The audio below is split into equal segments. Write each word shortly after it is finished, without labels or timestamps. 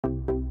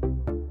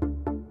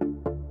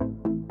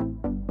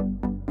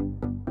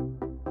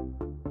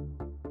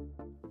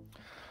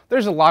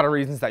There's a lot of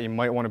reasons that you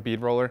might want a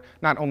bead roller.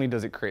 Not only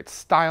does it create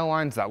style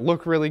lines that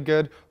look really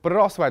good, but it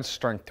also adds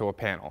strength to a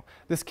panel.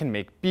 This can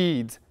make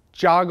beads,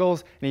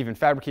 joggles, and even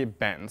fabricate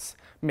bends,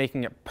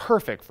 making it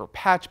perfect for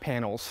patch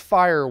panels,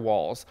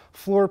 firewalls,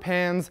 floor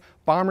pans,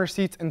 bomber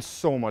seats, and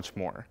so much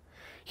more.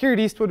 Here at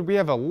Eastwood, we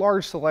have a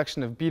large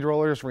selection of bead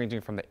rollers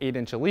ranging from the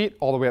 8-inch Elite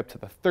all the way up to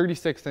the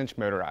 36-inch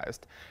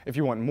motorized. If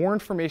you want more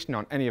information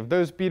on any of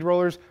those bead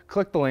rollers,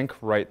 click the link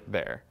right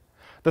there.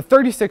 The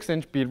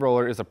 36-inch bead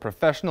roller is a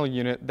professional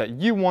unit that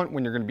you want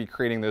when you're going to be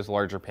creating those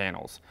larger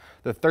panels.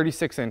 The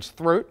 36-inch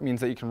throat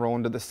means that you can roll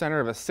into the center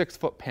of a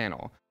 6-foot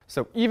panel.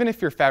 So even if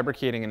you're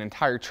fabricating an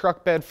entire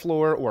truck bed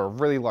floor or a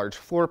really large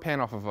floor pan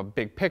off of a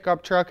big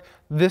pickup truck,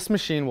 this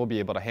machine will be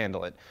able to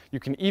handle it. You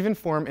can even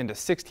form into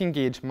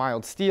 16-gauge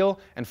mild steel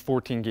and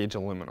 14-gauge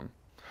aluminum.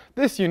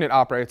 This unit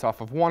operates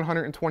off of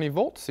 120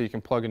 volts, so you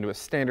can plug into a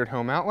standard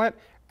home outlet,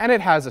 and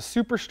it has a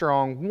super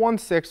strong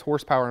 1.6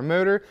 horsepower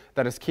motor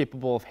that is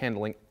capable of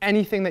handling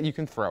anything that you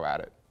can throw at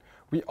it.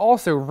 We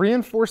also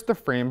reinforced the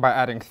frame by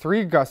adding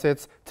 3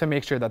 gussets to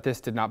make sure that this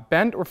did not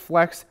bend or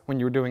flex when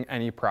you were doing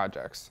any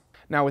projects.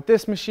 Now with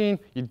this machine,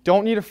 you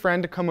don't need a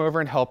friend to come over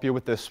and help you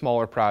with those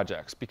smaller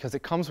projects because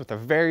it comes with a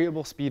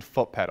variable speed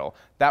foot pedal.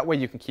 That way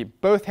you can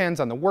keep both hands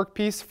on the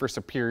workpiece for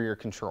superior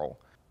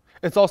control.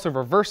 It's also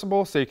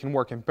reversible, so you can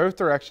work in both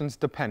directions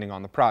depending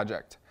on the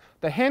project.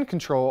 The hand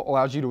control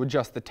allows you to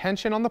adjust the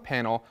tension on the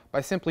panel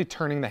by simply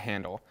turning the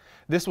handle.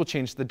 This will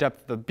change the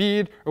depth of the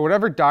bead or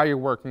whatever die you're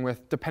working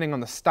with depending on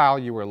the style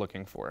you are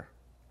looking for.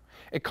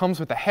 It comes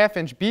with a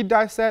 1/2-inch bead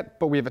die set,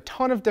 but we have a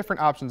ton of different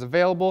options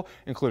available,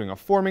 including a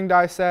forming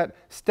die set,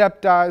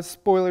 step dies,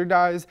 spoiler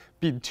dies,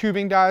 bead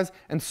tubing dies,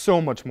 and so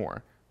much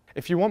more.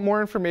 If you want more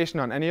information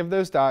on any of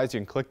those dies, you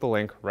can click the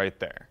link right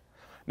there.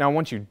 Now,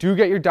 once you do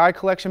get your die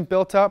collection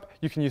built up,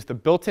 you can use the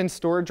built-in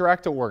storage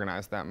rack to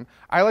organize them.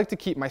 I like to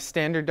keep my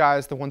standard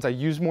dies, the ones I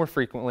use more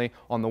frequently,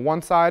 on the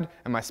one side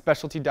and my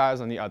specialty dies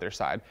on the other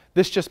side.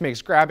 This just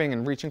makes grabbing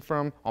and reaching for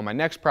them on my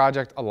next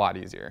project a lot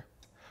easier.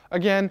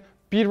 Again,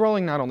 bead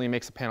rolling not only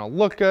makes a panel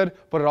look good,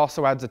 but it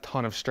also adds a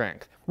ton of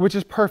strength, which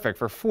is perfect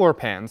for floor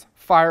pans,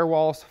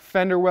 firewalls,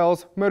 fender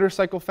wells,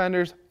 motorcycle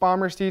fenders,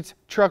 bomber seats,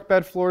 truck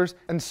bed floors,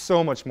 and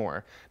so much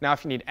more. Now,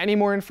 if you need any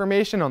more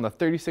information on the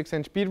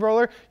 36-inch bead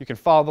roller, you can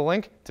follow the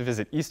link to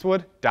visit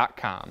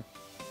eastwood.com.